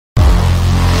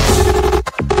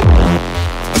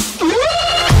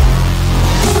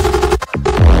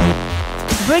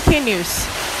Breaking news.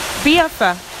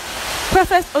 Biafra.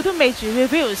 Prophet Odumeje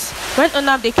reveals when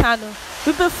Nnamdi Kanu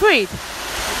will be freed.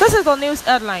 This is the news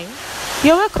headline.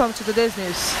 You're welcome to today's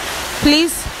news.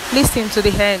 Please listen to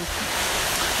the end.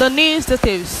 The news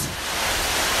details.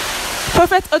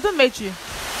 Prophet Odumeje,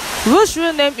 whose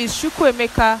real name is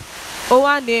Chukwuemeka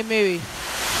Owanemere,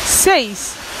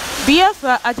 says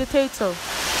Biafra agitator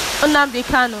Nnamdi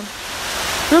Kanu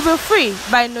will be free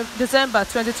by December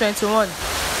 2021.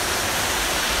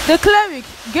 The cleric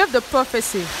gave the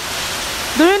prophecy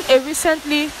during a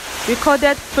recently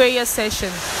recorded prayer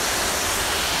session.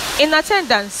 In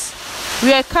attendance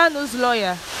were Kanu's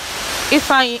lawyer,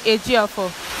 Ifeanyi Ejiofor,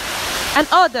 and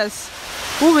others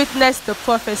who witnessed the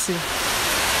prophecy.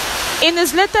 In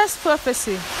his latest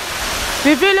prophecy,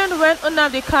 revealing when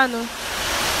Nnamdi Kanu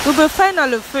will be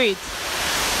finally freed,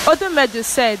 Odumeje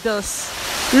said thus,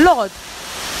 "Lord,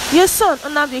 your son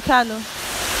Nnamdi Kanu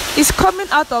is coming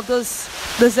out of this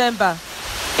December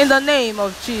in the name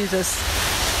of Jesus.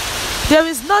 There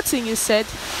is nothing you said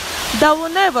that will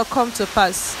never come to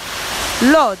pass.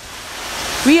 Lord,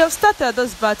 we have started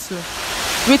this battle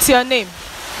with your name,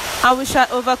 and we shall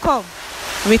overcome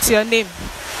with your name.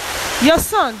 Your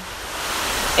son,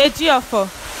 Ejiofor,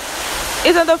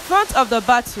 is on the front of the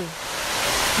battle.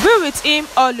 Be with him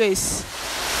always.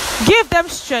 Give them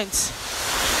strength.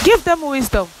 Give them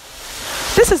wisdom.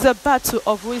 This is a battle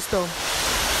of wisdom,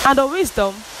 and the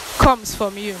wisdom comes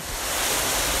from you.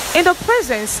 In the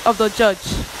presence of the judge,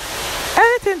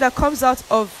 everything that comes out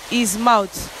of his mouth,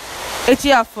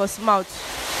 Ejiofor's mouth,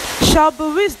 shall be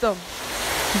wisdom.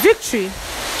 Victory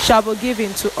shall be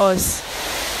given to us."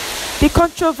 The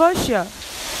controversial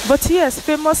but yes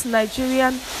famous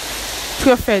Nigerian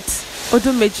prophet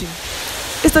Odumeje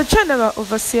is the general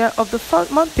overseer of the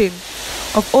mountain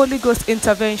of Holy Ghost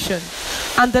intervention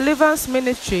and deliverance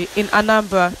ministry in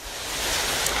Anambra.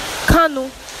 Kanu,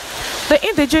 the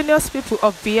indigenous people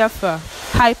of Biafra,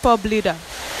 IPOB leader,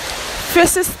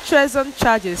 faces treason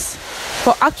charges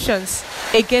for actions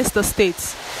against the state.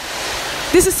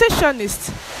 The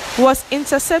secessionist was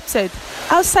intercepted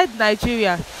outside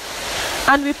Nigeria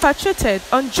and repatriated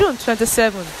on June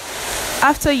 27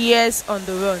 after years on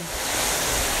the run.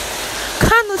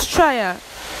 Kanu's trial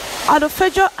at the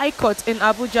Federal High Court in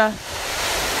Abuja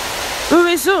will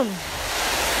resume.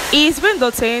 He is being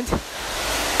detained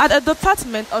at the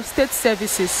Department of State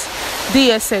Services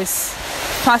 (DSS)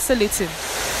 facility.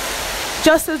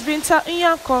 Justice Binta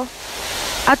Nyako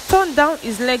had turned down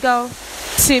his legal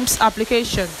team's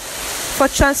application for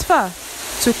transfer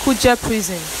to Kuje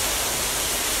prison.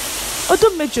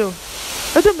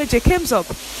 Odumeje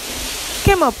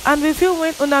came up and revealed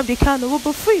when Nnamdi Kanu will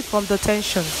be free from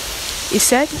detention. He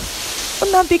said,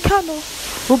 Nnamdi Kanu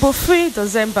will be free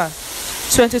December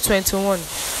 2021.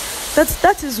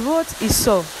 That is what he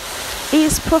saw. He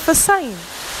is prophesying.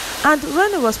 And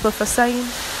when he was prophesying,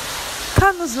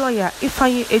 Kanu's lawyer,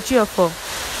 Ifeanyi Ejiofor,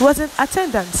 was in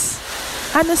attendance.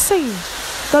 And is saying,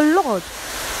 "The Lord,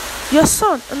 your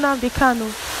son Nnamdi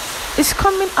Kanu, is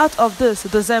coming out of this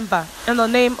December in the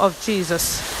name of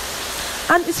Jesus."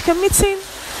 And is committing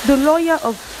the lawyer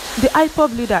of the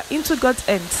IPOB leader into God's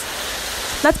hands,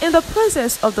 that in the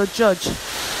presence of the judge,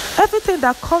 everything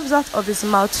that comes out of his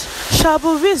mouth shall be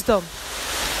wisdom.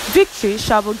 Victory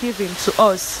shall be given to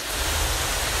us.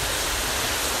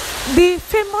 The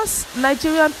famous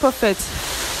Nigerian prophet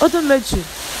Odumeje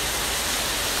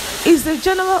is the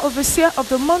general overseer of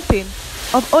the mountain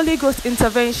of Holy Ghost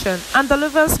intervention and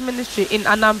deliverance ministry in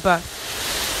Anambra.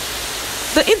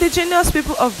 The indigenous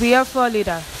people of Biafra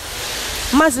leader,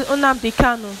 Mazi Nnamdi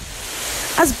Kanu,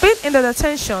 has been in the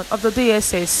detention of the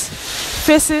DSS,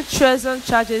 facing treason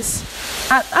charges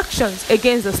and actions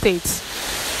against the state.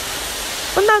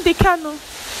 Nnamdi Kanu,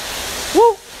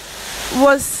 who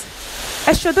was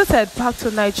extradited back to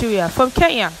Nigeria from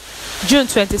Kenya, June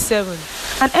 27,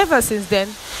 and ever since then,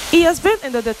 he has been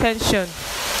in the detention.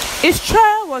 His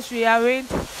trial was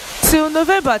rearranged till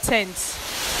November 10th,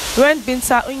 when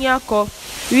Binta Nyako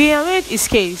rearranged his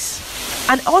case,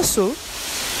 and also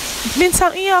Binta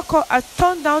Nyako had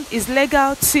turned down his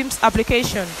legal team's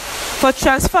application for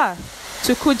transfer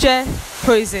to Kuje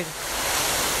prison.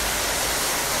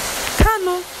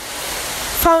 Kanu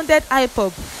founded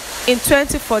IPOB in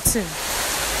 2014.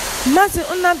 Mazi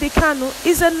Nnamdi Kanu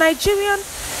is a Nigerian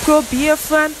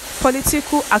pro-Biafran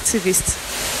political activist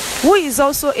who is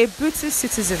also a British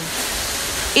citizen.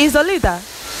 He is the leader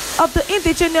of the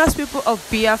indigenous people of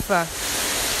Biafra.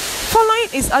 Following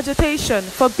his agitation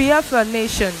for Biafra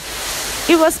nation,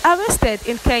 he was arrested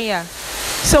in Kenya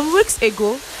some weeks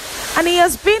ago, and he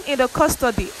has been in the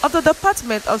custody of the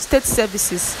Department of State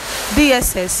Services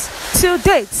 (DSS) till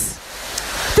date.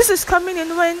 This is coming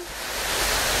in when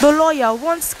the lawyer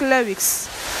wants clerics.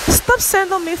 Stop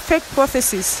sending me fake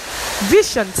prophecies,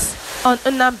 visions on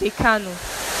Nnamdi Kanu.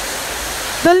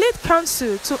 The lead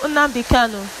counsel to Nnamdi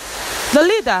Kanu, the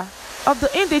leader of the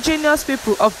indigenous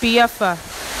people of Biafra,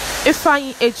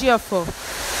 Ifeanyi Ejiofor,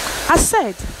 has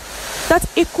said that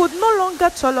he could no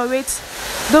longer tolerate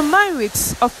the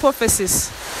myriads of prophecies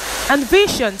and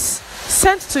visions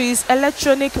sent to his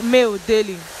electronic mail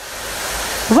daily,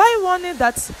 while warning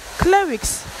that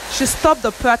clerics should stop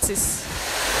the practice.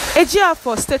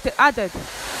 Ejiofor added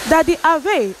that the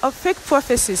array of fake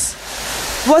prophecies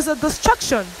was a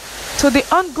distraction to the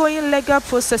ongoing legal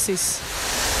processes,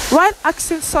 while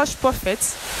asking such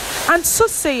prophets and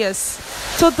soothsayers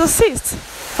to desist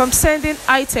from sending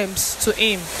items to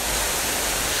him.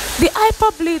 The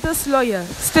IPOB leader's lawyer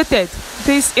stated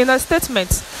this in a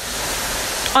statement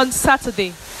on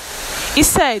Saturday. He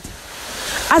said,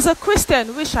 "As a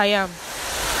Christian which I am,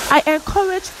 I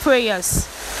encourage prayers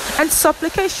and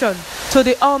supplication to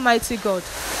the Almighty God.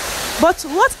 But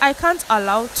what I can't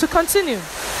allow to continue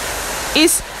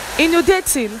is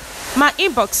inundating my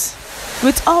inbox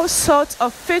with all sorts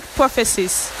of fake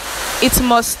prophecies. It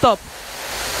must stop."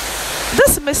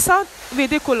 This may sound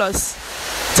ridiculous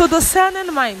to the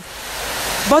discerning mind,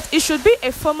 but it should be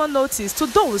a formal notice to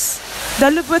those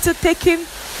deliberately taking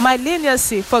my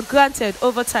leniency for granted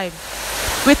over time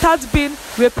without being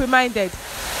reprimanded.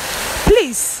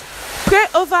 Please pray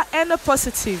over any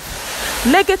positive,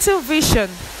 negative vision,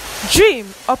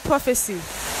 dream, or prophecy,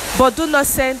 but do not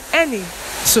send any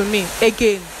to me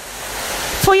again.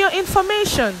 For your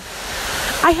information,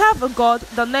 I have a God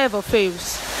that never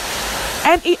fails,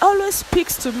 and He always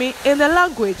speaks to me in a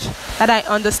language that I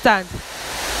understand.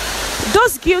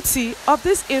 Those guilty of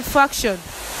this infraction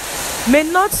may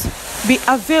not be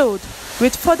availed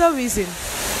with further reason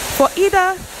for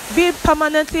either being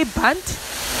permanently banned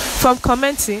from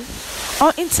commenting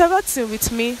or interacting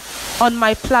with me on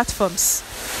my platforms.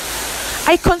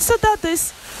 I consider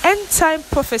these end-time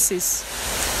prophecies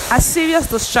a serious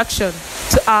distraction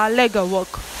to our legal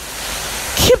work.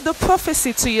 Keep the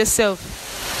prophecy to yourself,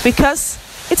 because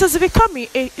it is becoming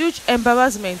a huge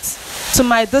embarrassment to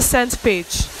my decent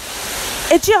page.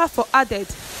 Ejiofor added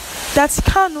that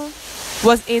Kanu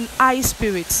was in high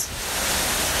spirits.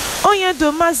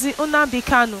 Odumeje Nnamdi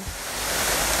Kanu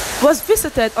was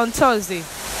visited on Thursday.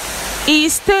 He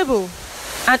is stable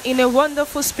and in a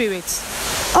wonderful spirit.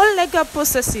 All legal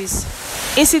processes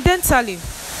incidental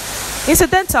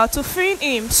to freeing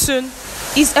him soon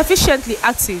is efficiently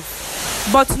active,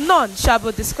 but none shall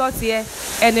be discussed here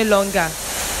any longer.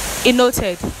 He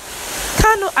noted,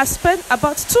 Kanu has spent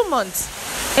about 2 months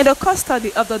in the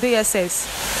custody of the DSS,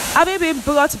 having been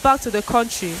brought back to the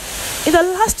country in the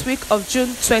last week of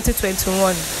June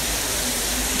 2021.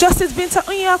 Justice Binta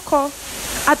Onyeko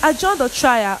had adjourned the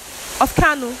trial of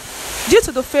Kanu due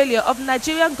to the failure of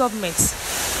Nigerian government.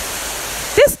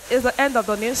 This is the end of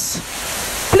the news.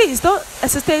 Please don't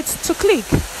hesitate to click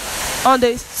on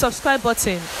the subscribe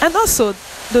button and also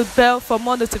the bell for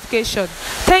more notification.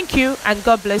 Thank you and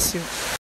God bless you.